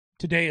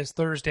Today is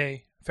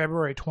Thursday,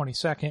 February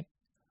 22nd,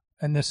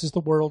 and this is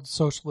the World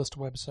Socialist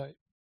website.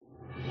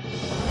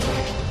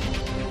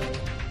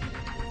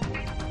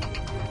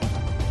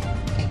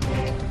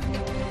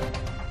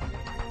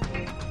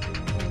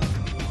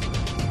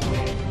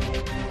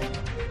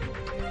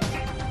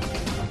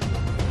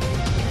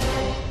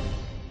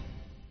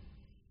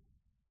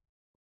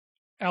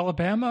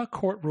 Alabama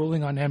Court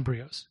Ruling on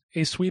Embryos,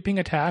 a Sweeping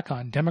Attack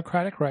on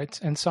Democratic Rights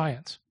and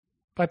Science,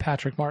 by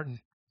Patrick Martin.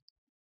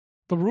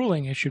 The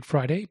ruling issued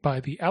Friday by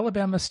the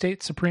Alabama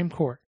State Supreme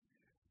Court,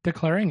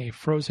 declaring a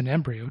frozen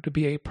embryo to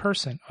be a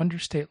person under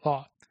state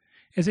law,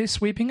 is a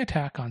sweeping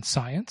attack on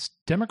science,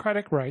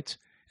 democratic rights,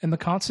 and the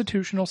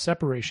constitutional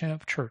separation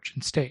of church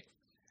and state.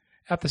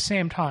 At the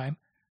same time,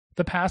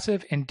 the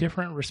passive,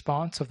 indifferent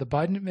response of the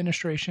Biden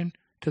administration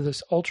to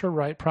this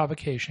ultra-right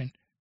provocation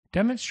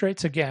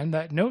demonstrates again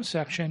that no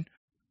section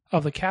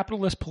of the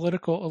capitalist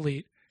political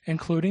elite,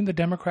 including the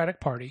Democratic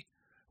Party,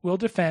 will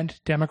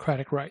defend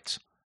democratic rights.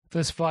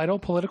 This vital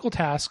political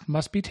task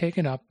must be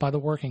taken up by the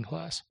working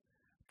class.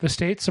 The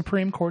state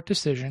Supreme Court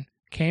decision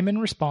came in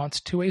response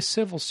to a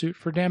civil suit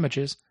for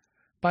damages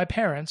by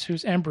parents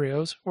whose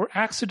embryos were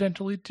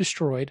accidentally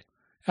destroyed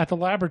at the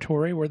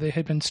laboratory where they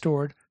had been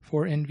stored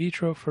for in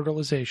vitro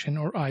fertilization,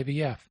 or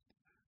IVF.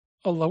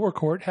 A lower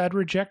court had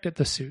rejected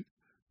the suit,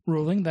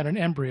 ruling that an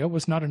embryo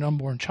was not an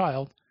unborn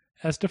child,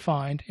 as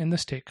defined in the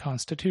state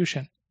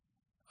constitution.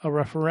 A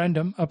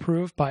referendum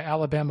approved by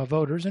Alabama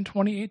voters in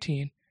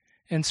 2018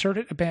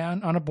 inserted a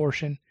ban on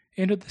abortion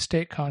into the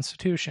state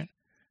constitution,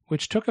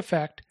 which took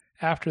effect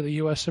after the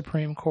U.S.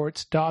 Supreme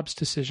Court's Dobbs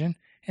decision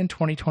in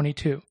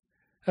 2022,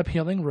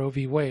 appealing Roe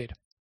v. Wade.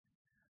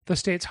 The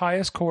state's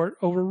highest court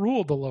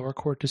overruled the lower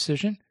court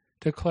decision,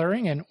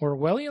 declaring in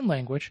Orwellian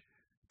language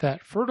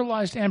that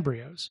fertilized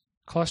embryos,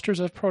 clusters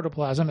of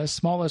protoplasm as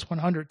small as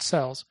 100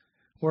 cells,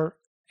 were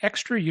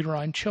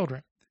extrauterine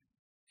children,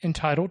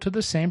 entitled to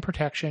the same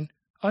protection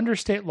under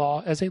state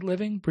law as a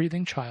living,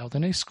 breathing child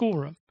in a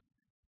schoolroom.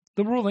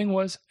 The ruling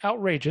was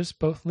outrageous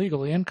both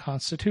legally and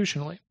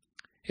constitutionally.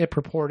 It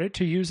purported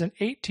to use an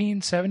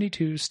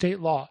 1872 state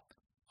law,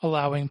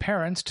 allowing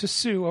parents to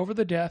sue over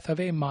the death of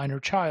a minor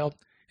child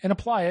and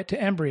apply it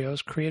to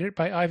embryos created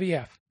by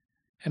IVF,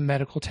 a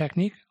medical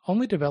technique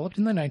only developed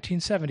in the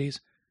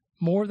 1970s,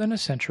 more than a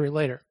century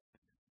later.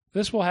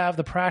 This will have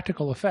the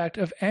practical effect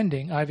of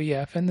ending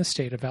IVF in the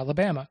state of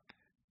Alabama,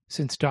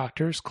 since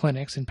doctors,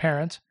 clinics, and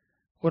parents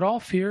would all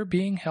fear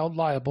being held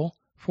liable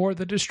for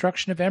the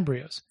destruction of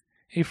embryos,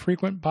 a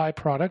frequent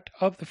byproduct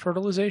of the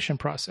fertilization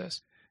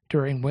process,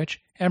 during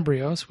which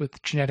embryos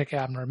with genetic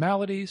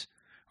abnormalities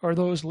or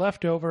those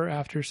left over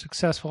after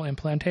successful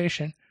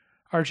implantation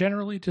are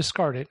generally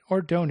discarded or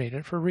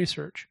donated for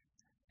research.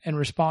 In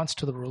response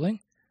to the ruling,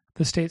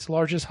 the state's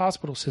largest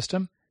hospital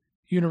system,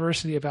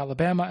 University of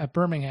Alabama at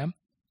Birmingham,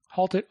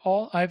 halted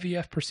all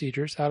IVF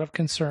procedures out of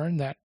concern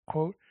that,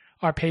 quote,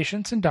 our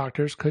patients and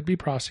doctors could be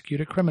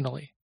prosecuted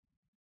criminally.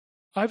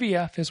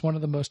 IVF is one of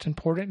the most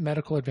important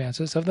medical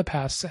advances of the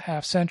past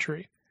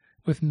half-century,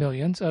 with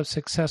millions of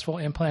successful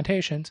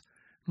implantations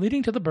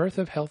leading to the birth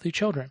of healthy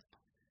children.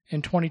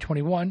 In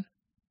 2021,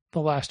 the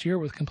last year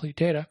with complete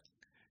data,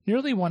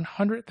 nearly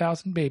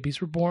 100,000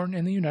 babies were born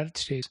in the United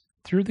States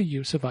through the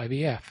use of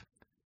IVF.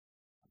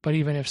 But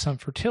even if some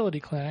fertility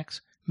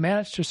clinics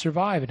managed to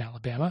survive in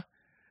Alabama,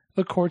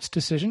 the court's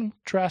decision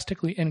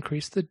drastically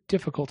increased the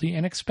difficulty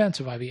and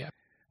expense of IVF,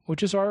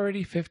 which is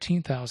already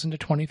 $15,000 to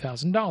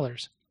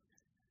 $20,000.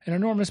 An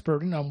enormous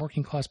burden on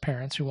working-class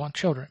parents who want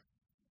children.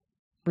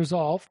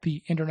 Resolve,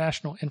 the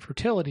International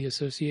Infertility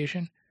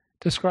Association,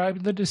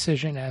 described the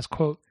decision as,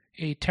 quote,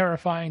 a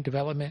terrifying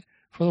development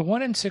for the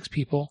 1 in 6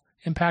 people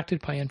impacted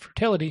by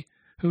infertility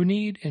who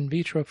need in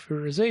vitro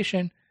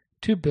fertilization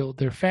to build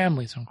their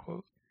families,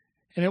 unquote.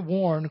 And it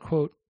warned,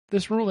 quote,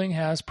 this ruling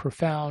has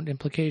profound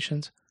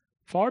implications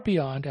far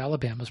beyond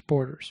Alabama's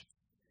borders.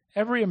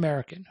 Every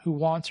American who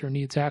wants or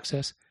needs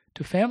access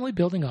to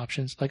family-building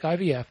options like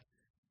IVF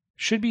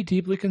should be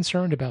deeply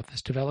concerned about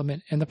this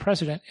development and the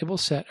precedent it will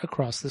set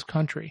across this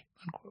country,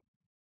 unquote.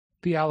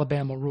 The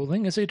Alabama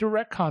ruling is a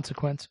direct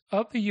consequence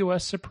of the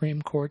U.S.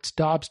 Supreme Court's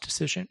Dobbs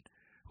decision,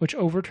 which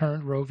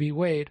overturned Roe v.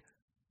 Wade,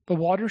 the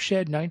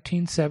watershed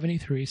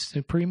 1973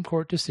 Supreme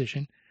Court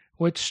decision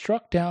which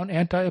struck down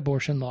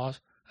anti-abortion laws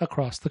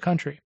across the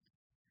country.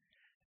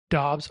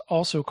 Dobbs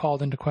also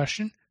called into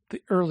question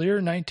the earlier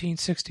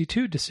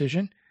 1962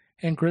 decision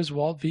in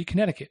Griswold v.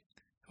 Connecticut,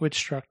 which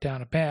struck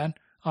down a ban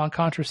on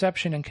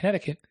contraception in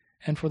Connecticut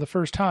and for the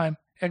first time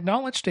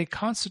acknowledged a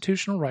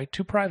constitutional right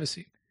to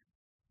privacy.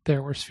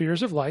 There were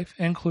spheres of life,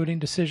 including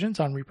decisions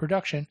on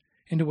reproduction,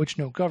 into which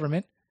no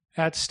government,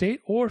 at state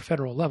or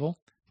federal level,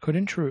 could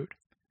intrude.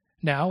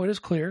 Now it is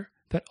clear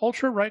that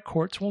ultra-right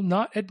courts will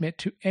not admit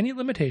to any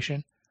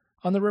limitation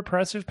on the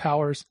repressive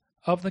powers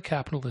of the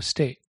capitalist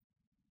state.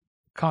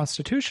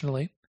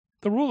 Constitutionally,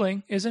 the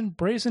ruling is in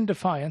brazen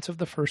defiance of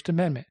the First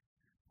Amendment,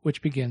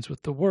 which begins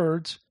with the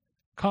words,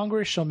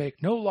 Congress shall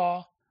make no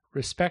law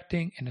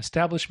respecting an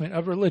establishment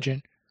of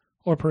religion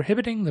or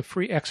prohibiting the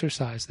free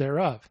exercise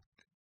thereof.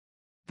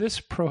 This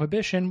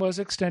prohibition was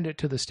extended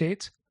to the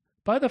states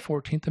by the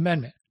 14th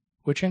Amendment,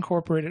 which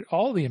incorporated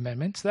all the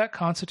amendments that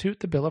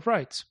constitute the Bill of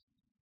Rights.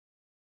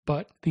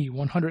 But the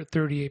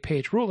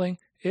 138-page ruling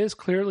is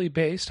clearly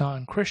based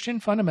on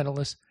Christian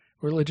fundamentalist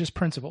religious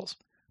principles,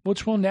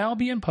 which will now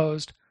be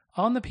imposed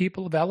on the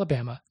people of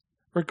Alabama,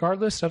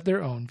 regardless of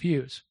their own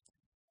views.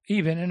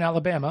 Even in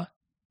Alabama,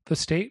 the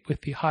state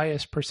with the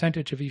highest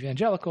percentage of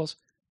evangelicals,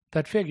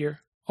 that figure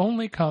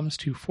only comes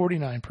to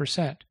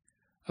 49%,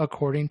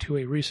 according to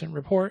a recent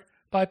report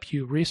by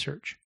Pew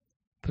Research.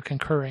 The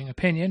concurring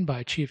opinion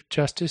by Chief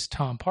Justice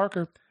Tom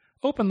Parker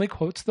openly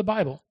quotes the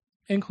Bible,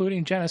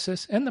 including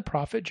Genesis and the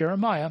prophet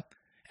Jeremiah,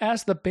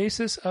 as the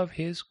basis of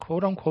his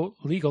quote-unquote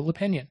legal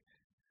opinion.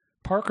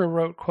 Parker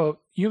wrote,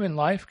 quote, "Human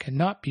life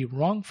cannot be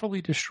wrongfully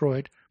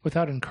destroyed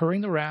without incurring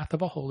the wrath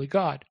of a holy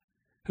God,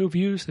 who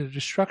views the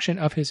destruction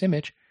of his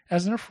image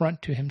as an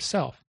affront to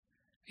himself.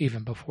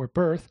 Even before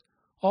birth,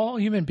 all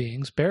human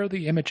beings bear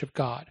the image of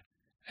God,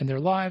 and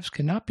their lives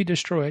cannot be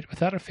destroyed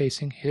without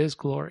effacing his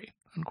glory."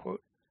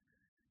 Unquote.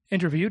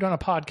 Interviewed on a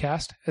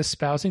podcast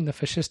espousing the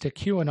fascistic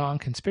QAnon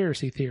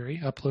conspiracy theory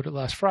uploaded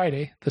last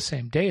Friday, the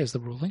same day as the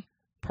ruling,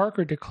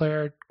 Parker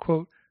declared,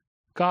 quote,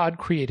 "God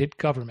created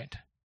government,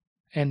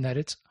 and that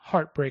it's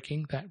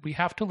heartbreaking that we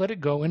have to let it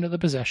go into the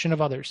possession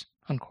of others."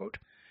 Unquote.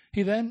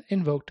 He then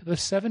invoked the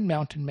Seven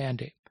Mountain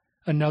Mandate,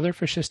 another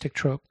fascistic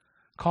trope,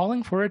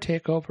 calling for a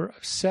takeover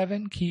of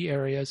 7 key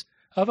areas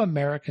of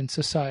American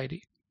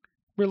society: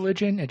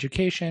 religion,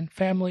 education,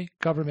 family,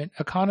 government,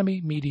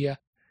 economy, media,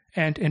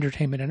 and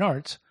entertainment and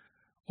arts,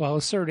 while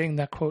asserting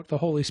that, quote, "the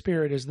Holy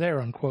Spirit is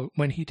there," unquote,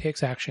 when he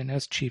takes action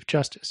as Chief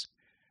Justice.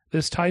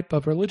 This type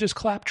of religious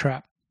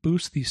claptrap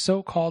boosts the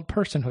so-called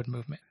personhood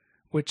movement,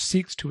 which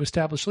seeks to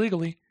establish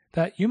legally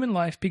that human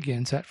life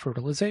begins at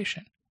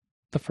fertilization.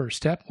 The first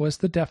step was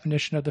the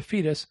definition of the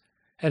fetus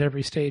at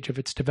every stage of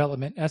its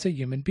development as a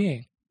human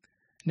being.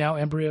 Now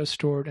embryos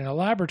stored in a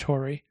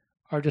laboratory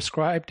are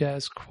described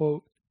as,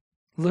 quote,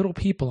 "little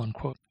people,"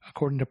 unquote,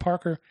 according to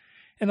Parker,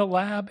 and a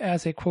lab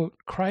as a, quote,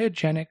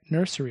 "cryogenic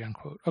nursery,"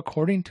 unquote,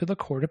 according to the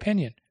court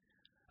opinion.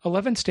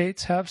 11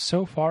 states have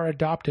so far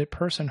adopted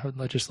personhood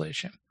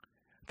legislation.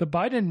 The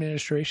Biden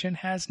administration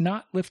has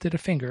not lifted a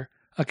finger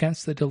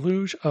against the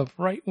deluge of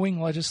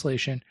right-wing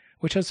legislation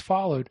which has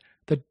followed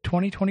the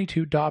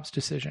 2022 Dobbs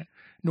decision,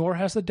 nor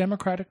has the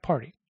Democratic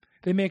Party.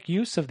 They make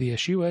use of the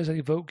issue as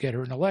a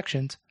vote-getter in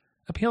elections,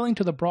 appealing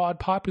to the broad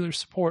popular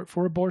support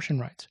for abortion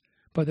rights,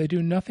 but they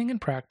do nothing in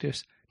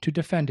practice to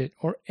defend it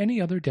or any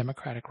other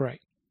democratic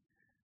right.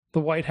 The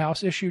White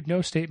House issued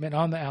no statement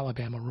on the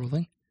Alabama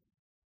ruling,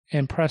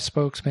 and press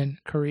spokesman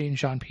Karine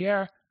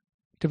Jean-Pierre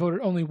devoted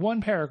only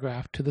one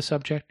paragraph to the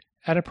subject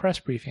at a press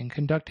briefing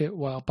conducted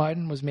while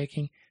Biden was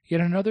making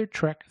yet another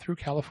trek through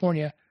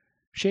California,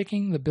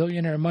 shaking the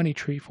billionaire money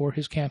tree for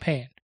his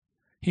campaign.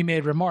 He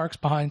made remarks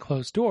behind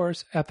closed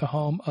doors at the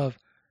home of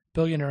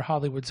billionaire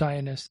Hollywood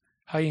Zionist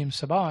Haim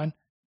Saban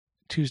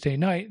Tuesday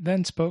night,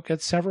 then spoke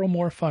at several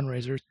more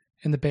fundraisers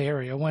in the Bay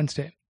Area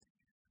Wednesday.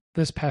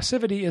 This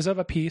passivity is of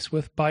a piece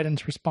with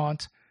Biden's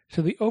response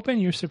to the open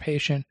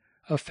usurpation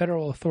of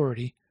federal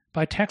authority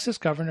by Texas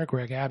Governor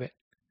Greg Abbott,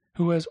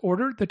 who has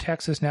ordered the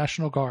Texas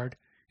National Guard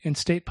and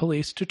state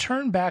police to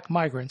turn back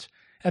migrants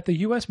at the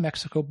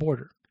U.S.-Mexico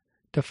border,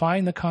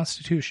 defying the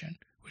Constitution,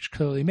 which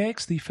clearly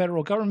makes the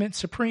federal government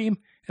supreme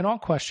in all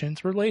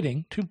questions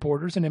relating to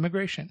borders and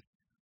immigration.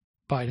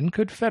 Biden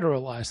could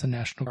federalize the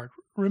National Guard,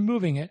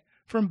 removing it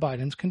from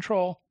Biden's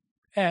control,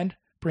 and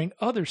bring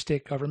other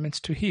state governments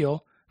to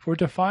heel for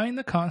defying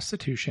the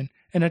Constitution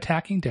and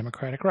attacking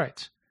democratic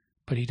rights.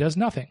 But he does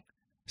nothing,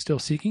 still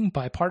seeking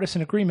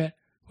bipartisan agreement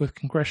with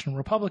congressional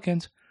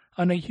Republicans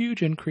on a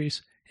huge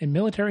increase in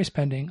military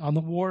spending on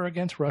the war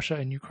against Russia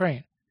and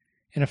Ukraine.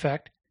 In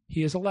effect,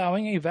 he is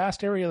allowing a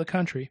vast area of the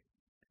country,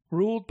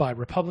 ruled by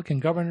Republican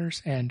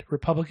governors and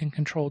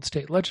Republican-controlled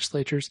state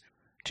legislatures,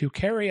 to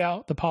carry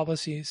out the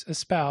policies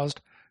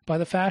espoused by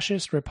the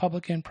fascist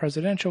Republican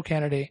presidential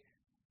candidate,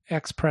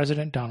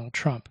 ex-President Donald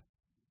Trump.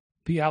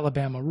 The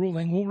Alabama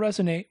ruling will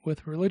resonate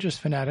with religious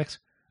fanatics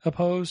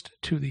opposed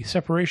to the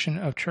separation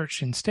of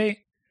church and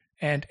state,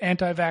 and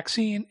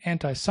anti-vaccine,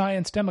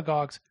 anti-science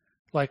demagogues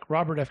like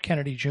Robert F.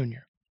 Kennedy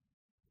Jr.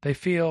 They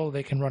feel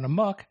they can run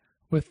amok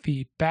with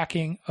the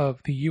backing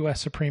of the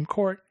U.S. Supreme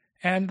Court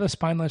and the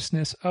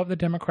spinelessness of the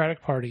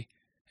Democratic Party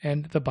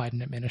and the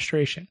Biden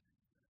administration.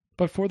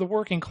 But for the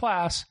working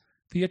class,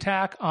 the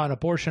attack on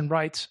abortion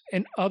rights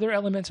and other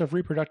elements of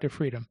reproductive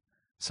freedom,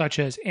 such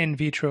as in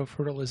vitro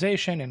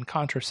fertilization and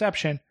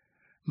contraception,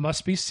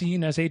 must be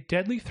seen as a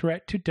deadly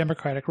threat to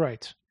democratic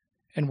rights,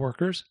 and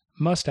workers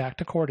must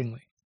act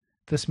accordingly.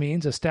 This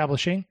means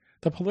establishing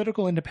the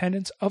political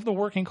independence of the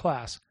working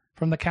class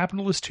from the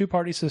capitalist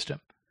two-party system,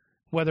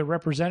 whether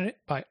represented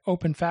by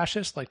open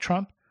fascists like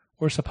Trump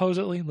or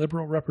supposedly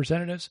liberal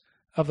representatives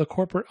of the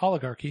corporate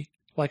oligarchy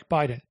like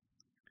Biden.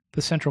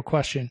 The central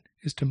question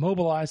is to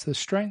mobilize the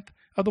strength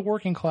of the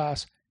working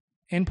class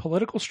in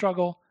political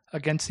struggle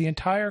against the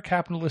entire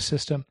capitalist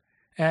system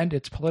and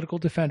its political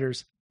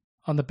defenders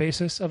on the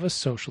basis of a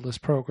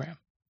socialist program.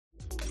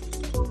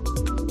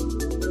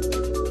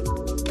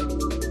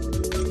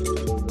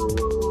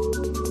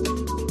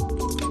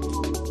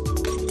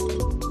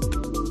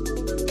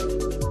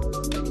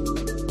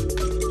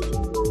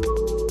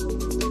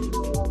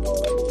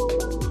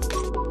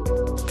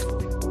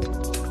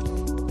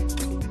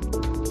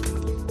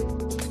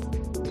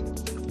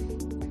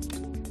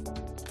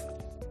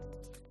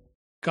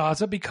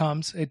 Gaza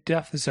becomes a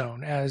death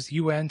zone as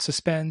UN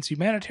suspends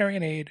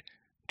humanitarian aid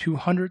to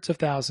hundreds of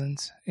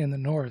thousands in the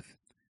north.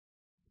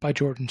 By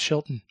Jordan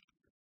Shilton.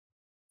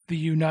 The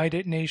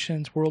United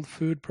Nations World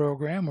Food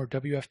Program, or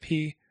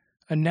WFP,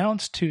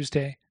 announced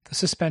Tuesday the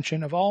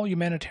suspension of all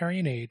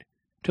humanitarian aid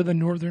to the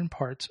northern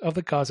parts of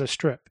the Gaza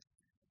Strip.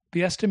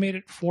 The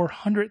estimated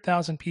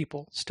 400,000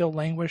 people still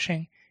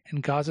languishing in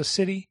Gaza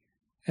City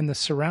and the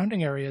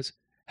surrounding areas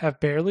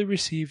have barely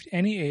received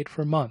any aid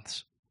for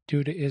months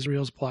due to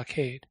Israel's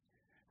blockade.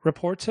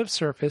 Reports have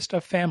surfaced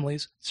of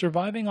families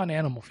surviving on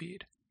animal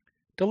feed.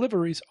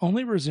 Deliveries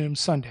only resumed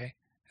Sunday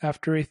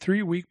after a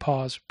 3-week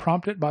pause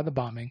prompted by the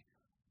bombing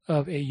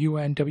of a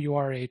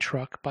UNWRA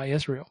truck by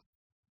Israel.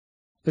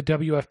 The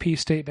WFP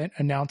statement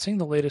announcing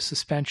the latest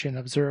suspension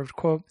observed,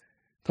 quote,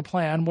 "The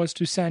plan was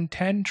to send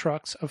 10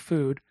 trucks of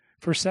food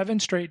for 7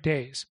 straight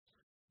days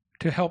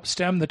to help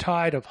stem the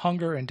tide of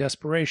hunger and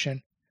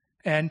desperation,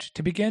 and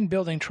to begin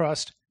building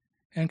trust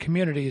in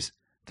communities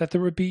that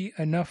there would be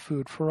enough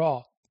food for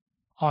all."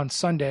 On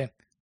Sunday,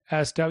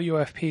 as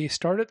WFP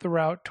started the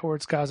route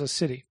towards Gaza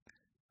City,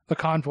 the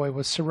convoy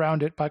was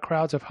surrounded by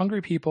crowds of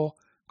hungry people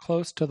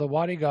close to the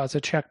Wadi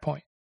Gaza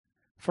checkpoint,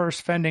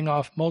 first fending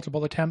off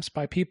multiple attempts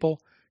by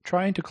people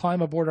trying to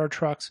climb aboard our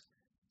trucks,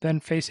 then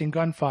facing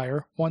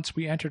gunfire once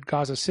we entered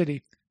Gaza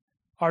City.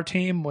 Our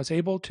team was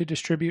able to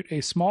distribute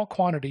a small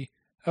quantity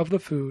of the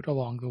food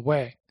along the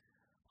way.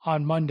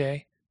 On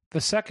Monday,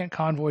 the second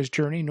convoy's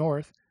journey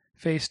north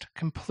faced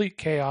complete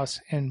chaos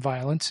and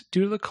violence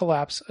due to the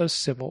collapse of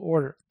civil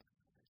order.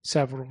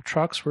 Several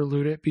trucks were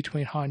looted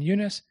between Han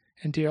Yunis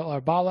and Deir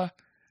al-Bala,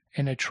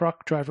 and a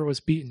truck driver was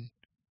beaten.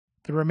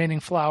 The remaining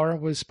flour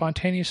was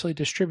spontaneously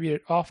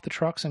distributed off the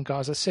trucks in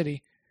Gaza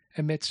City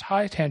amidst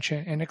high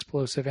tension and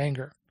explosive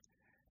anger.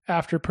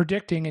 After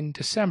predicting in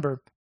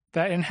December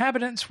that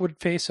inhabitants would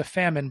face a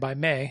famine by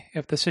May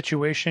if the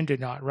situation did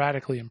not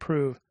radically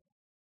improve,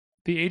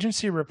 the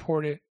agency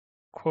reported,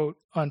 quote,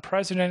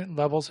 "unprecedented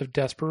levels of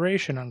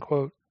desperation,"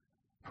 unquote,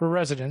 for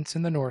residents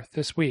in the north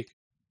this week.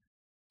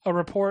 A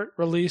report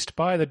released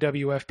by the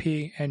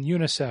WFP and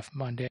UNICEF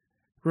Monday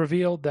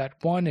revealed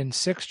that 1 in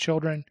 6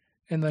 children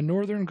in the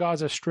northern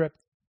Gaza Strip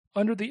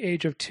under the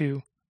age of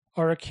 2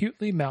 are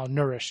acutely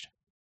malnourished.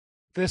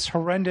 This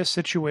horrendous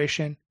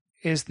situation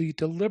is the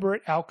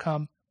deliberate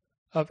outcome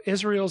of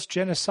Israel's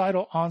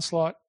genocidal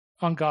onslaught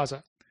on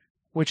Gaza,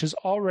 which has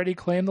already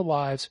claimed the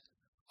lives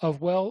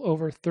of well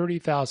over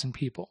 30,000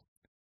 people.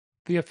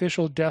 The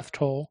official death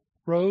toll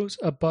rose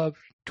above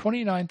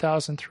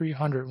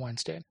 29,300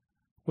 Wednesday,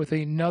 with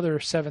another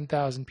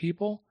 7,000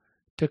 people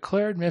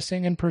declared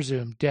missing and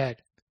presumed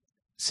dead.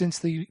 Since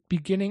the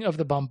beginning of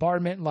the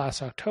bombardment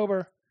last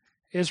October,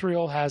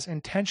 Israel has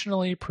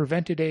intentionally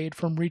prevented aid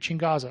from reaching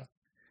Gaza,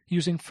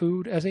 using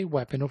food as a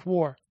weapon of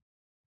war.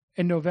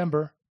 In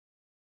November,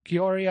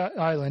 Georgia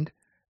Island,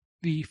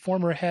 the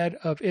former head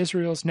of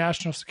Israel's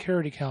National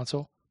Security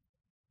Council,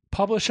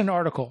 published an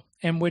article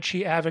in which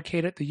he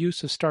advocated the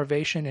use of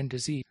starvation and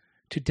disease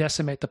to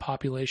decimate the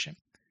population.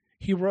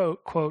 He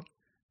wrote, quote,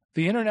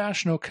 "The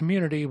international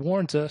community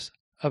warns us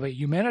of a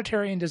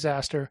humanitarian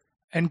disaster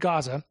in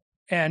Gaza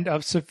and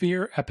of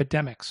severe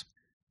epidemics.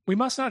 We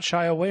must not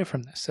shy away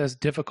from this, as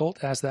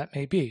difficult as that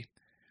may be.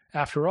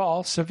 After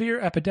all, severe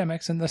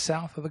epidemics in the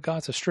south of the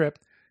Gaza Strip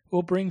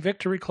will bring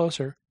victory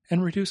closer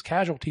and reduce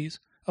casualties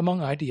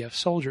among IDF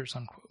soldiers,"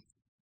 unquote.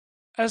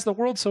 As the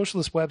World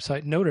Socialist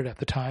website noted at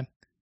the time,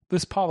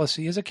 this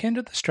policy is akin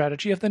to the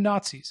strategy of the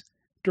Nazis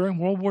during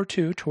World War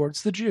II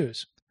towards the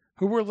Jews,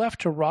 who were left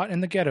to rot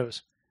in the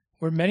ghettos,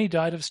 where many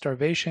died of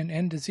starvation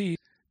and disease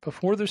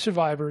before the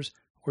survivors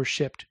were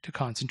shipped to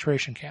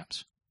concentration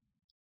camps.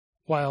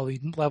 While the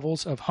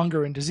levels of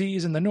hunger and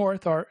disease in the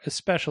north are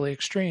especially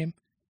extreme,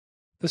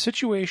 the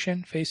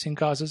situation facing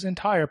Gaza's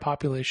entire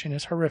population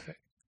is horrific.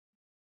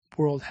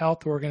 World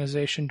Health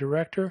Organization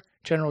Director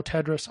General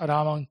Tedros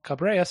Adhanom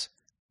Ghebreyesus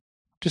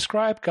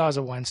described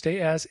Gaza Wednesday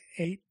as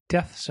a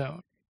death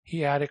zone.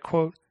 He added,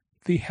 quote,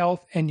 "The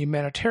health and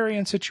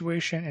humanitarian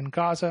situation in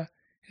Gaza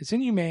is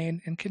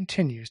inhumane and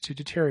continues to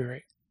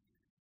deteriorate."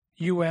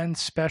 UN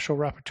Special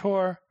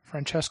Rapporteur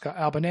Francesca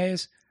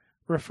Albanese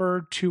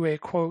referred to a,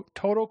 quote,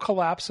 "total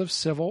collapse of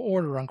civil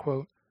order,"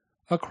 unquote,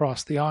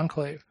 across the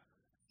enclave.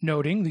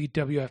 Noting the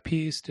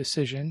WFP's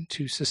decision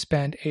to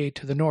suspend aid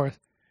to the north,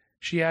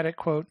 she added,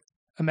 quote,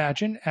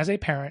 "Imagine, as a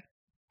parent,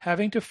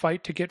 having to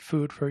fight to get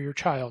food for your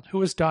child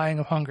who is dying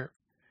of hunger.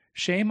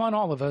 Shame on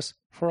all of us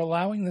for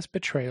allowing this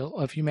betrayal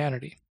of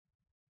humanity."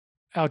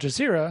 Al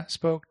Jazeera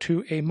spoke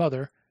to a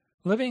mother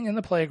living in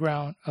the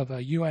playground of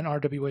a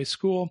UNRWA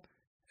school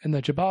in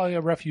the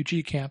Jabalia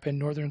refugee camp in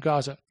northern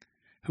Gaza,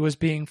 who was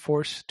being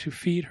forced to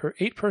feed her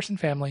 8-person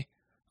family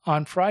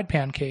on fried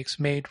pancakes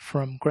made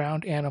from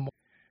ground animal.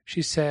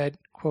 She said,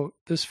 quote,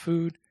 "This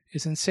food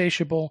is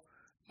insatiable.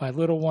 My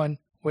little one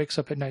wakes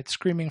up at night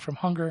screaming from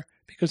hunger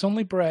because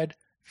only bread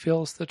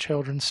fills the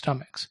children's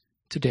stomachs.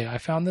 Today I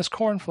found this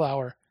corn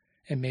flour,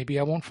 and maybe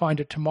I won't find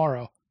it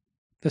tomorrow.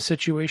 The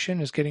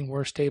situation is getting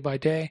worse day by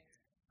day.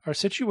 Our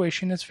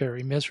situation is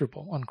very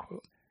miserable,"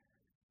 unquote.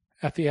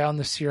 At the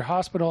Al-Nasir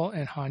Hospital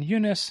in Han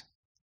Yunis,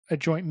 a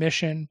joint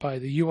mission by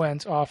the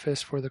UN's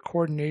Office for the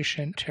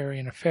Coordination of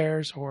Humanitarian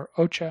Affairs, or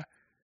OCHA,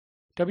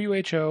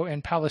 WHO,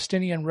 and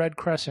Palestinian Red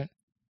Crescent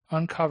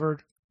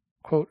uncovered,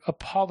 quote,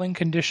 appalling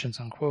conditions,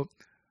 unquote,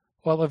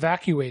 while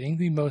evacuating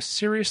the most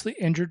seriously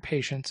injured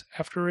patients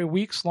after a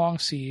weeks-long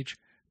siege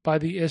by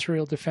the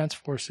Israel Defense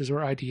Forces, or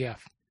IDF.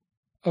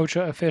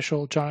 OCHA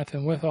official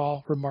Jonathan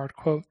Withall remarked,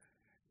 quote,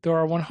 there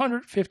are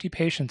 150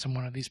 patients in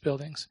one of these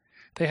buildings.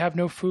 They have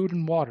no food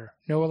and water,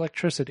 no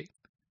electricity.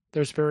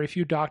 There's very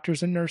few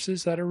doctors and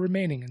nurses that are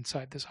remaining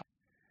inside this hospital.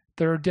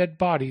 There are dead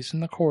bodies in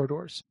the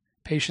corridors.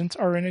 Patients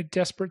are in a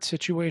desperate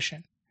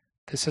situation.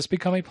 This has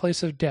become a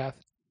place of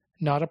death,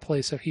 not a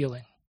place of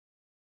healing.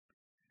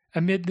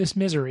 Amid this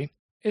misery,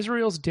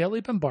 Israel's daily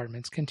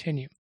bombardments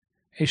continue.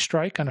 A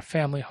strike on a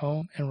family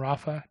home in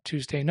Rafah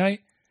Tuesday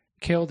night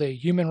killed a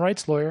human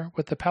rights lawyer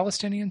with the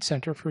Palestinian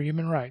Center for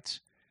Human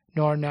Rights,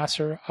 Noor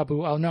Nasser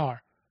Abu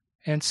al-Nar,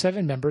 and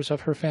 7 members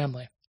of her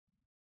family.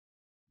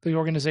 The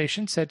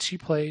organization said she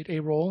played a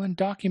role in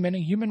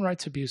documenting human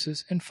rights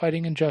abuses and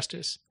fighting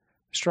injustice.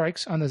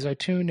 Strikes on the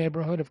Zaytun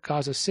neighborhood of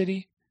Gaza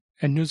City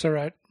and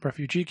Nusayrat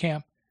refugee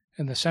camp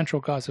in the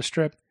central Gaza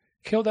Strip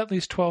killed at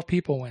least 12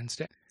 people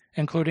Wednesday,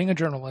 including a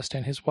journalist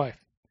and his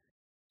wife.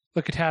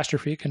 The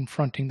catastrophe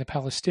confronting the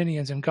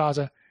Palestinians in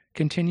Gaza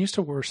continues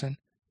to worsen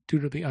due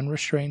to the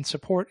unrestrained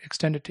support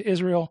extended to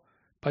Israel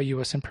by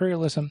U.S.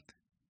 imperialism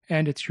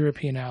and its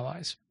European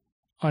allies.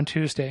 On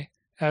Tuesday,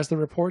 as the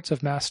reports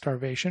of mass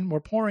starvation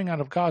were pouring out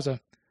of Gaza,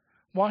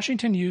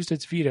 Washington used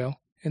its veto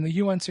in the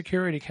UN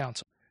Security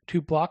Council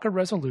to block a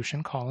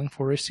resolution calling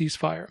for a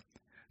ceasefire.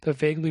 The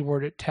vaguely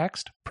worded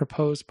text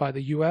proposed by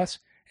the U.S.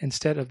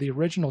 instead of the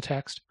original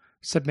text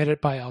submitted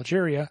by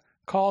Algeria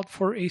called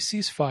for a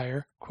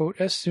ceasefire, quote,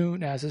 as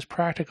soon as is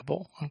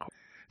practicable, unquote.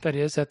 That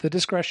is, at the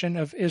discretion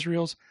of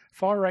Israel's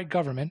far-right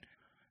government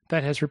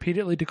that has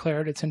repeatedly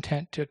declared its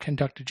intent to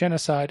conduct a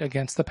genocide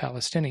against the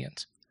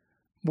Palestinians.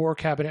 War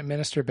Cabinet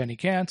Minister Benny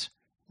Gantz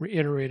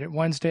reiterated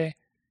Wednesday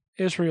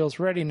Israel's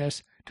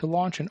readiness to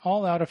launch an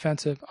all-out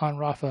offensive on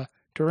Rafah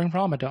during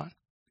Ramadan.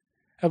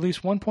 At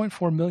least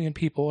 1.4 million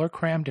people are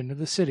crammed into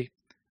the city,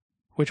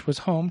 which was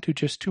home to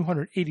just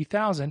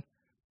 280,000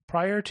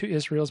 prior to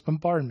Israel's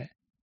bombardment.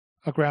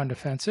 A ground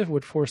offensive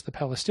would force the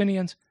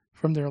Palestinians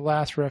from their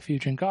last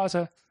refuge in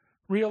Gaza,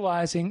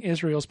 realizing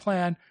Israel's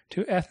plan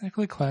to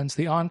ethnically cleanse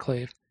the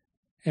enclave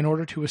in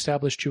order to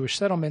establish Jewish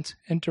settlements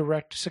and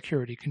direct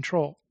security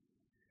control.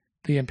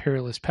 The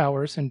imperialist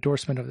powers'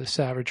 endorsement of this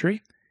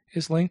savagery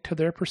is linked to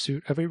their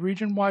pursuit of a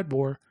region-wide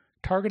war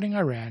targeting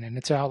Iran and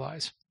its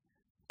allies.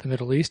 The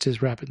Middle East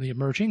is rapidly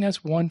emerging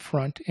as one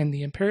front in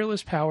the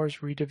imperialist powers'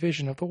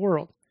 redivision of the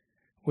world,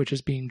 which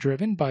is being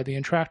driven by the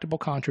intractable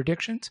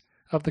contradictions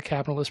of the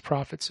capitalist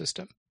profit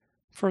system.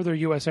 Further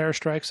U.S.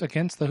 airstrikes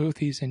against the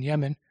Houthis in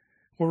Yemen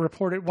were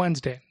reported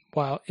Wednesday,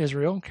 while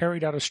Israel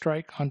carried out a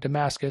strike on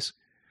Damascus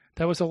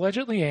that was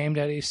allegedly aimed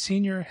at a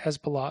senior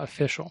Hezbollah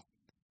official.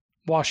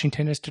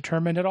 Washington is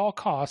determined at all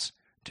costs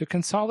to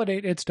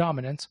consolidate its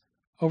dominance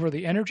over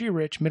the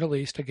energy-rich Middle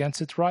East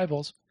against its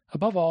rivals,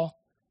 above all,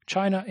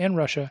 China and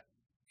Russia,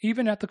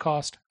 even at the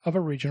cost of a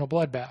regional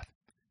bloodbath.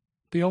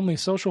 The only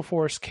social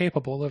force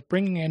capable of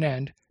bringing an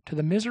end to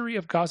the misery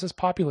of Gaza's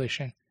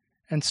population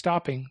and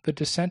stopping the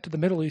descent of the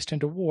Middle East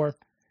into war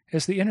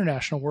is the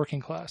international working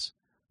class,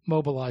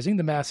 mobilizing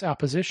the mass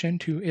opposition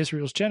to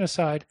Israel's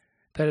genocide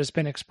that has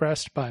been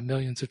expressed by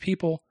millions of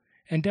people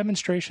in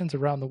demonstrations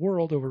around the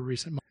world over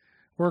recent months.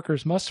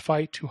 Workers must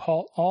fight to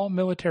halt all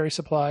military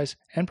supplies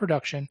and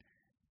production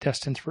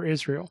destined for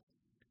Israel.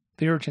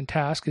 The urgent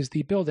task is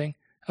the building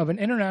of an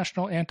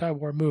international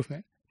anti-war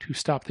movement to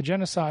stop the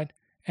genocide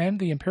and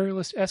the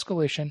imperialist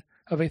escalation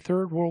of a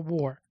Third World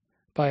War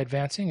by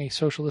advancing a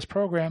socialist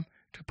program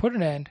to put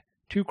an end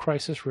to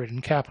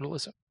crisis-ridden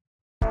capitalism.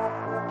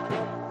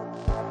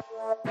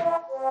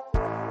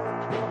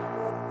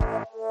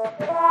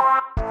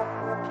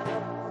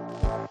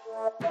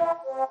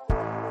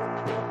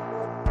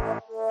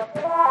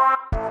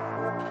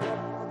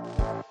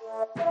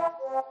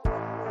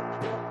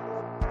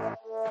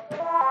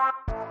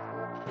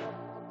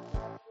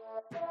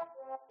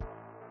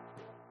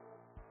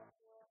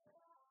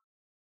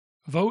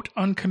 Vote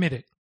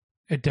Uncommitted,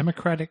 a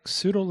Democratic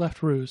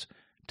pseudo-left ruse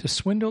to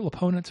swindle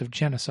opponents of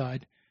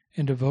genocide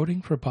into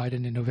voting for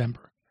Biden in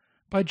November,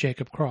 by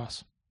Jacob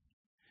Cross.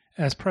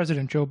 As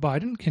President Joe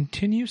Biden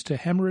continues to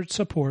hemorrhage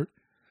support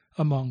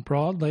among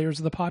broad layers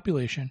of the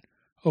population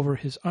over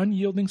his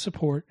unyielding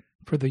support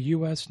for the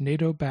U.S.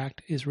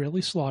 NATO-backed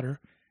Israeli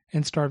slaughter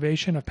and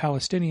starvation of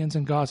Palestinians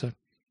in Gaza,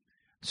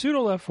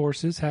 pseudo-left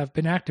forces have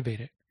been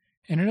activated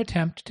in an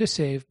attempt to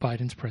save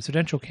Biden's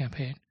presidential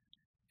campaign.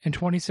 In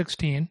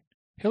 2016,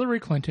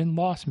 Hillary Clinton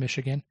lost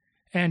Michigan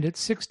and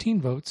its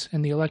 16 votes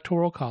in the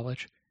Electoral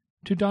College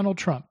to Donald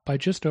Trump by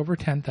just over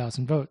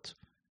 10,000 votes.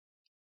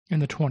 In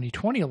the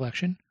 2020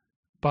 election,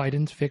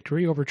 Biden's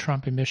victory over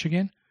Trump in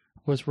Michigan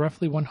was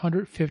roughly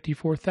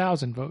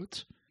 154,000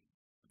 votes.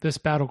 This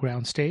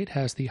battleground state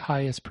has the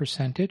highest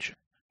percentage,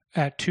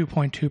 at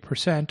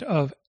 2.2%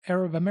 of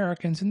Arab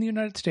Americans in the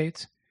United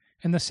States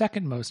and the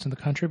second most in the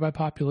country by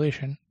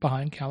population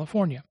behind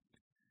California.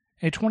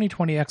 A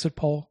 2020 exit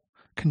poll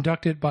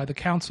conducted by the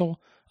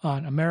Council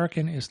on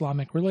American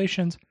Islamic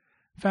Relations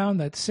found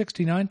that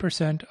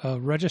 69%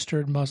 of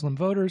registered Muslim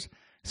voters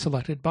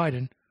selected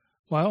Biden,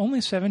 while only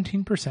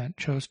 17%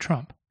 chose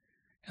Trump.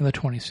 In the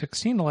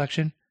 2016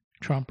 election,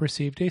 Trump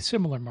received a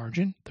similar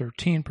margin,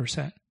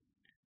 13%.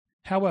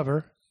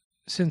 However,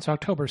 since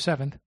October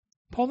 7th,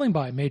 polling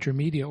by major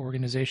media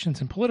organizations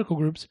and political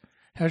groups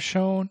has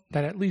shown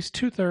that at least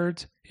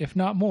two-thirds, if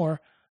not more,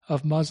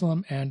 of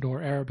Muslim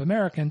and/or Arab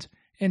Americans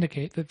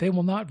indicate that they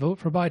will not vote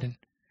for Biden,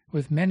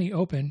 with many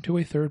open to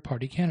a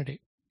third-party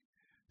candidate.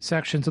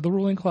 Sections of the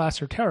ruling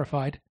class are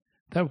terrified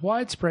that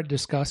widespread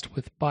disgust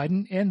with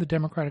Biden and the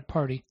Democratic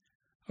Party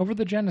over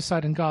the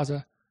genocide in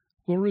Gaza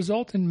will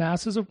result in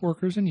masses of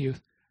workers and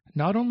youth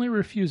not only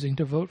refusing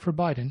to vote for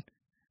Biden,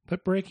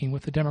 but breaking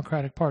with the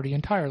Democratic Party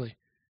entirely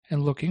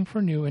and looking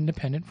for new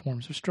independent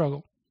forms of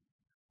struggle.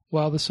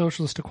 While the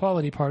Socialist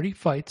Equality Party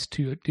fights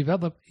to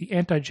develop the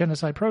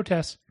anti-genocide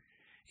protests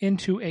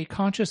into a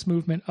conscious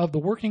movement of the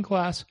working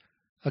class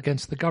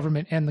against the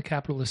government and the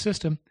capitalist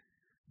system,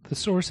 the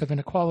source of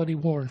inequality,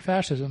 war, and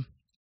fascism,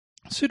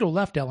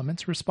 pseudo-left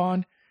elements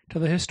respond to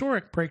the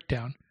historic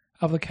breakdown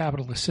of the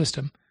capitalist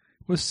system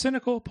with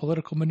cynical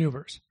political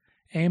maneuvers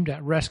aimed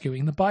at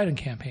rescuing the Biden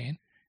campaign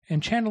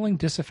and channeling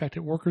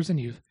disaffected workers and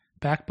youth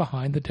back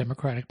behind the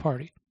Democratic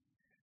Party.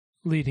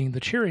 Leading the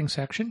cheering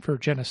section for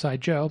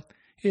Genocide Joe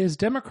is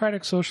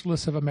Democratic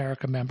Socialists of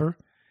America member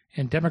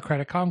and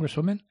Democratic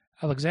Congresswoman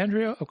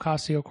Alexandria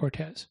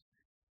Ocasio-Cortez.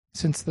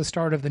 Since the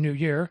start of the new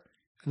year,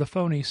 the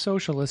phony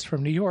socialist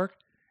from New York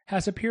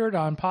has appeared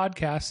on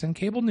podcasts and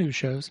cable news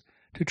shows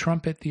to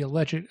trumpet the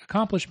alleged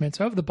accomplishments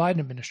of the Biden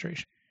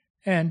administration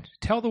and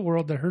tell the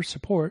world that her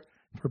support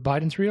for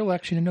Biden's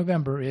re-election in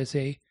November is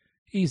a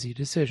easy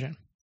decision.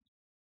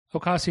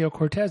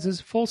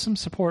 Ocasio-Cortez's fulsome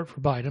support for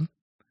Biden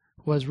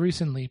was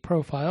recently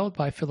profiled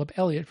by Philip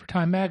Elliott for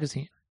Time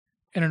magazine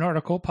in an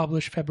article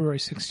published February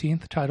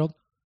 16th titled,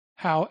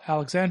 How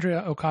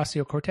Alexandria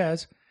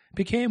Ocasio-Cortez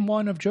Became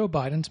One of Joe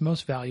Biden's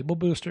Most Valuable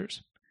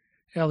Boosters.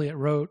 Elliott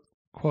wrote,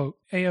 quote,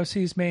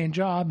 AOC's main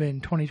job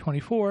in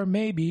 2024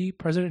 may be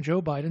President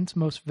Joe Biden's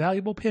most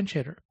valuable pinch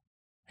hitter.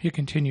 He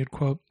continued,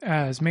 quote,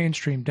 as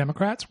mainstream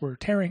Democrats were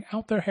tearing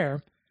out their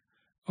hair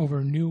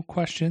over new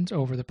questions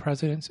over the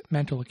president's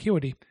mental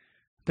acuity,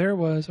 there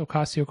was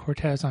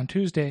Ocasio-Cortez on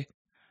Tuesday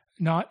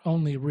not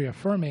only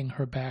reaffirming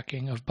her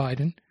backing of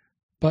Biden,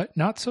 but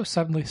not so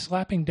suddenly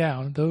slapping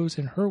down those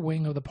in her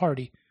wing of the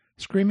party,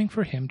 screaming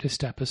for him to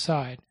step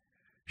aside.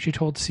 She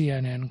told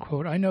CNN,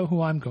 quote, I know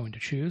who I'm going to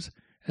choose.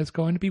 It's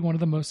going to be one of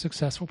the most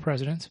successful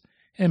presidents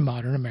in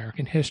modern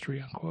American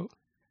history, unquote.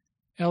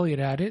 Elliott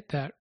added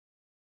that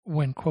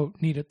when, quote,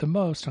 needed the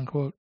most,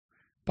 unquote,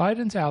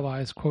 Biden's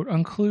allies, quote,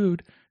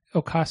 include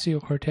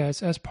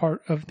Ocasio-Cortez as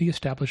part of the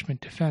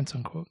establishment defense,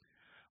 unquote.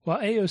 While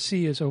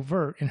AOC is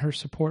overt in her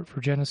support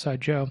for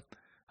Genocide Joe,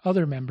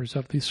 other members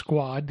of the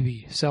squad,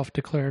 the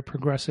self-declared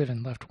progressive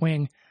and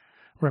left-wing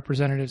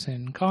representatives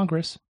in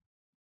Congress,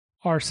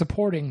 are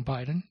supporting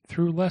Biden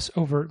through less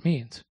overt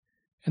means.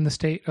 In the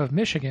state of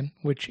Michigan,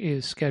 which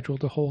is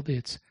scheduled to hold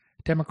its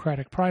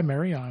Democratic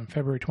primary on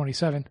February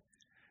 27th,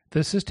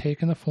 this has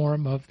taken the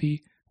form of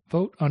the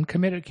Vote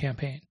Uncommitted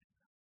campaign.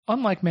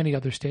 Unlike many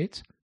other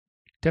states,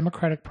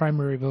 Democratic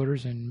primary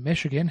voters in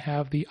Michigan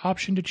have the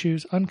option to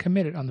choose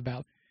uncommitted on the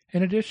ballot,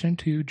 in addition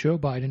to Joe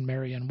Biden,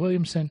 Marianne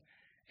Williamson,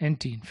 and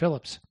Dean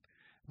Phillips.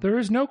 There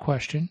is no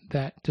question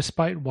that,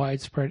 despite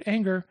widespread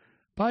anger,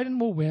 Biden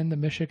will win the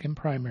Michigan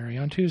primary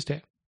on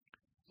Tuesday.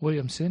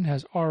 Williamson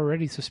has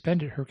already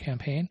suspended her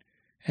campaign,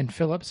 and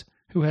Phillips,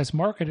 who has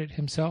marketed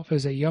himself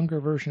as a younger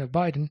version of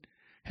Biden,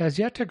 has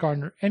yet to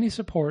garner any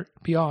support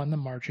beyond the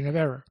margin of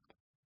error.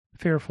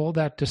 Fearful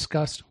that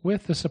disgust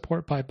with the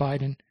support by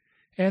Biden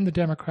and the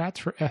Democrats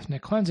for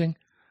ethnic cleansing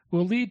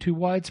will lead to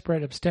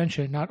widespread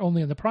abstention not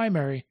only in the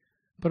primary,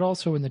 but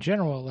also in the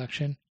general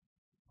election,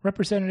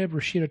 Representative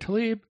Rashida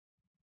Tlaib,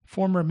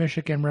 former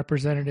Michigan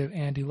Representative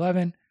Andy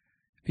Levin,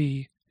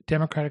 the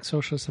Democratic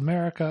Socialists of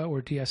America,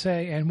 or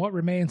DSA, and what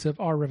remains of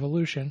Our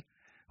Revolution,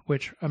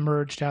 which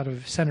emerged out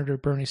of Senator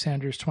Bernie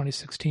Sanders'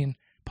 2016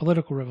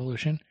 political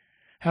revolution,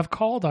 have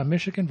called on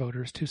Michigan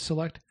voters to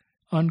select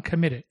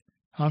Uncommitted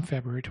on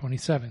February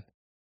 27th.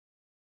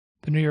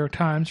 The New York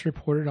Times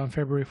reported on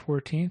February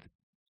 14th,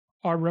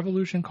 Our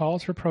Revolution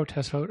calls for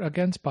protest vote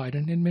against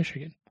Biden in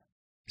Michigan.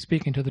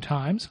 Speaking to the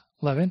Times,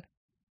 Levin,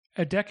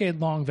 a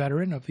decade-long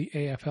veteran of the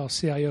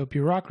AFL-CIO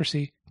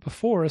bureaucracy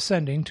before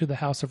ascending to the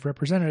House of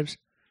Representatives,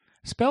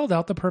 spelled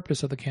out the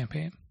purpose of the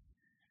campaign.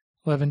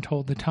 Levin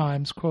told the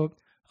Times, quote,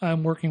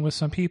 I'm working with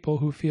some people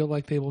who feel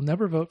like they will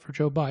never vote for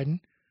Joe Biden,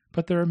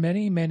 but there are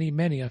many, many,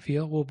 many I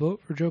feel will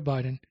vote for Joe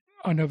Biden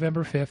on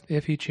November 5th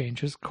if he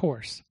changes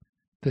course.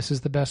 This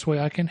is the best way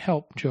I can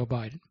help Joe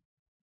Biden.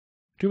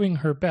 Doing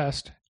her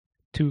best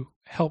to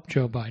help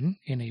Joe Biden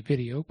in a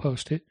video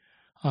posted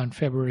on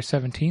February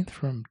 17th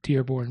from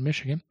Dearborn,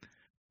 Michigan,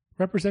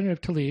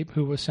 Representative Tlaib,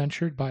 who was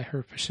censured by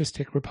her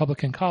fascistic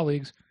Republican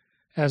colleagues,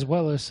 as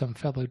well as some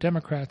fellow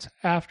Democrats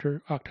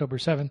after October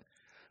 7th,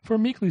 for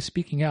meekly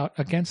speaking out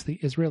against the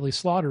Israeli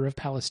slaughter of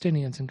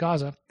Palestinians in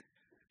Gaza,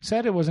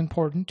 said it was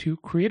important to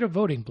create a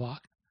voting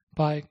bloc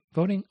by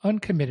voting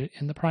uncommitted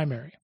in the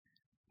primary.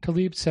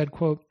 Tlaib said,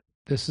 quote,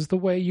 "This is the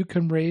way you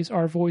can raise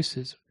our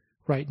voices.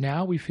 Right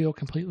now we feel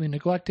completely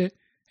neglected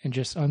and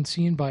just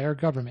unseen by our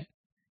government.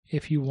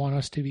 If you want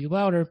us to be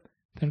louder,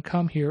 then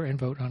come here and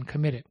vote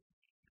uncommitted."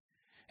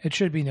 It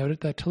should be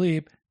noted that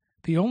Tlaib,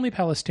 the only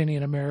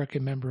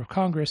Palestinian-American member of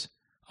Congress,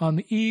 on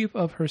the eve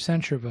of her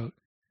censure vote,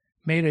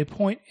 made a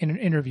point in an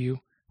interview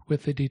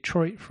with the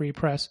Detroit Free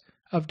Press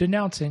of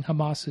denouncing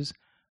Hamas's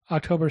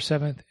October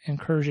 7th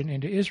incursion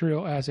into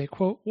Israel as a,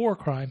 quote, war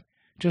crime,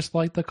 just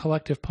like the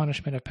collective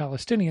punishment of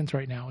Palestinians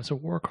right now is a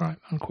war crime,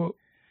 unquote.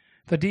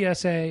 The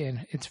DSA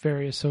and its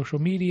various social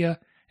media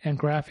and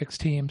graphics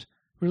teams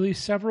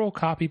released several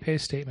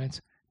copy-paste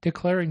statements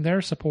declaring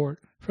their support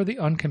for the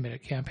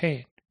Uncommitted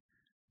campaign.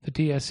 The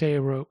DSA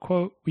wrote,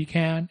 quote, "We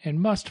can and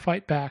must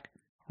fight back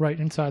right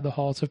inside the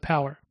halls of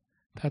power.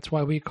 That's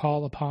why we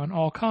call upon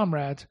all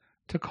comrades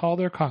to call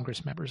their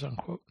Congress members,"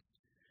 unquote.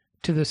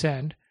 To this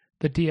end,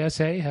 the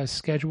DSA has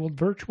scheduled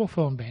virtual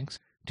phone banks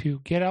to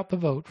get out the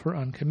vote for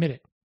Uncommitted.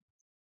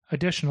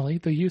 Additionally,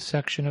 the youth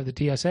section of the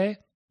DSA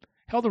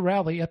held a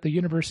rally at the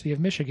University of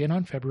Michigan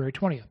on February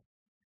 20th.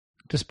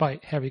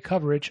 Despite heavy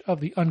coverage of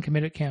the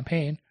Uncommitted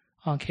campaign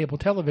on cable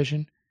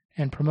television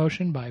and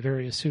promotion by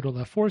various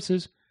pseudo-left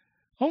forces,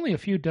 only a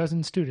few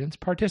dozen students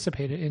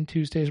participated in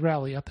Tuesday's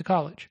rally at the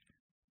college.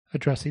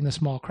 Addressing the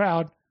small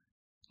crowd,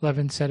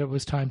 Levin said it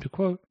was time to,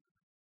 quote,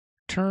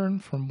 "turn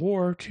from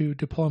war to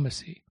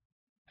diplomacy.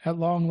 At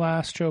long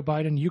last, Joe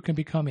Biden, you can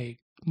become a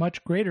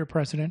much greater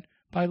president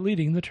by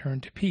leading the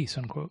turn to peace,"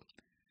 unquote.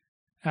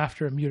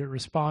 After a muted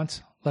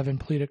response, Levin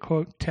pleaded,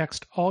 quote,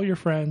 "text all your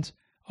friends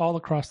all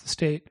across the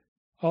state,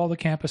 all the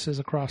campuses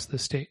across the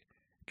state.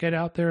 Get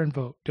out there and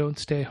vote. Don't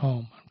stay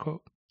home,"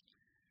 unquote.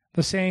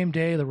 The same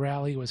day the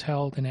rally was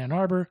held in Ann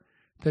Arbor,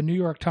 the New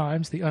York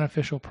Times, the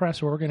unofficial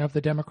press organ of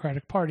the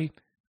Democratic Party,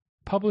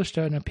 published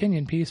an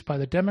opinion piece by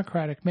the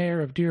Democratic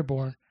mayor of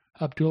Dearborn,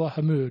 Abdullah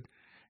Hammoud,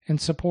 in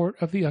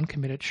support of the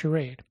Uncommitted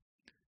charade.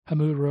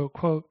 Hammoud wrote,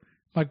 quote,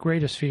 "My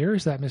greatest fear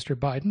is that Mr.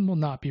 Biden will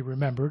not be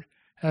remembered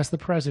as the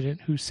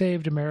president who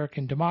saved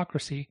American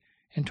democracy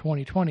in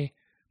 2020,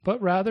 but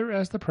rather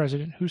as the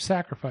president who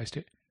sacrificed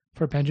it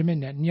for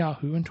Benjamin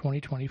Netanyahu in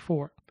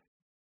 2024.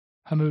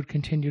 Hammoud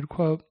continued,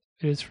 quote,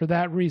 "It is for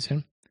that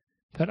reason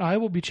that I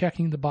will be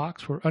checking the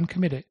box for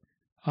Uncommitted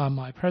on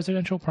my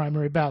presidential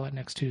primary ballot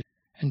next Tuesday.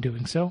 In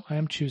doing so, I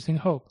am choosing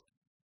hope.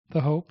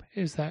 The hope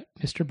is that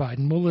Mr.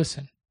 Biden will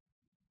listen."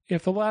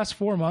 If the last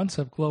 4 months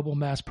of global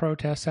mass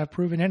protests have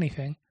proven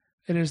anything,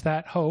 it is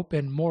that hope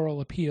and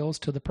moral appeals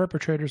to the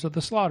perpetrators of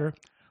the slaughter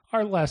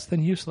are less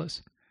than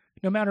useless.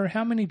 No matter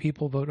how many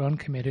people vote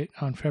Uncommitted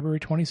on February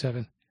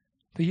 27th,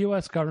 the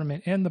U.S.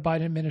 government and the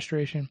Biden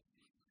administration,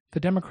 the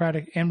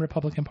Democratic and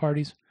Republican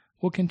parties,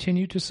 will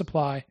continue to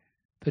supply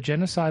the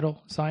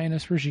genocidal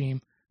Zionist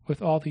regime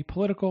with all the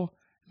political,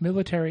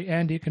 military,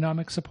 and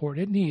economic support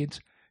it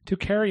needs to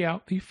carry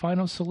out the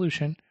final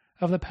solution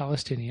of the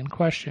Palestinian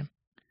question.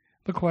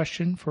 The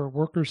question for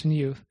workers and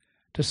youth,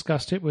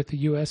 discussed it with the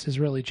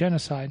U.S.-Israeli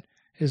genocide,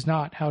 is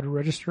not how to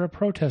register a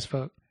protest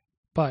vote,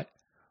 but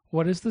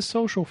what is the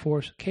social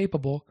force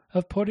capable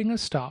of putting a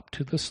stop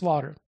to the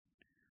slaughter?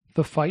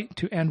 The fight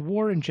to end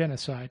war and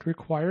genocide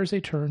requires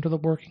a turn to the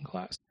working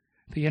class,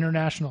 the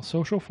international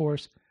social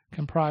force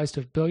comprised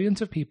of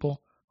billions of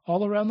people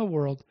all around the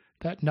world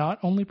that not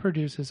only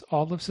produces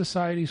all of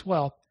society's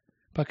wealth,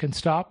 but can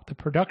stop the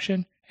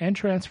production and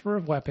transfer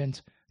of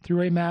weapons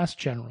through a mass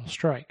general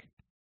strike.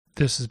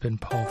 This has been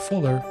Paul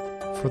Fuller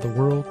for the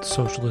World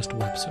Socialist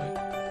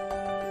Website.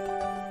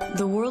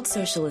 The World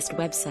Socialist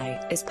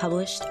Website is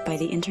published by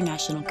the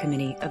International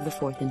Committee of the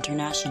Fourth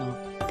International,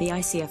 the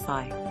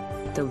ICFI,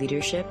 the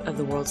leadership of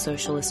the World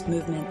Socialist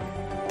Movement,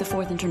 the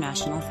Fourth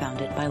International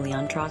founded by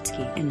Leon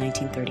Trotsky in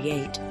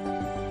 1938.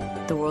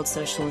 The World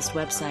Socialist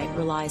Website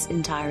relies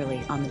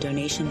entirely on the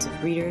donations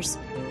of readers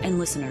and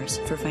listeners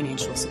for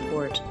financial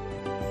support.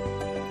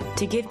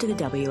 To give to the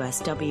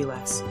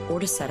WSWS or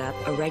to set up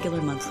a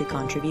regular monthly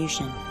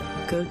contribution,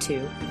 go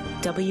to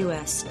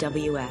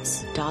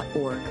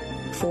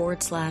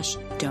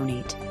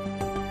wsws.org/donate.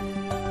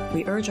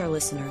 We urge our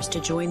listeners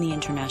to join the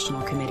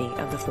International Committee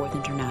of the Fourth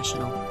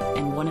International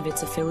and one of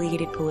its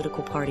affiliated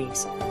political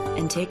parties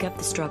and take up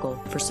the struggle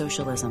for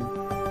socialism.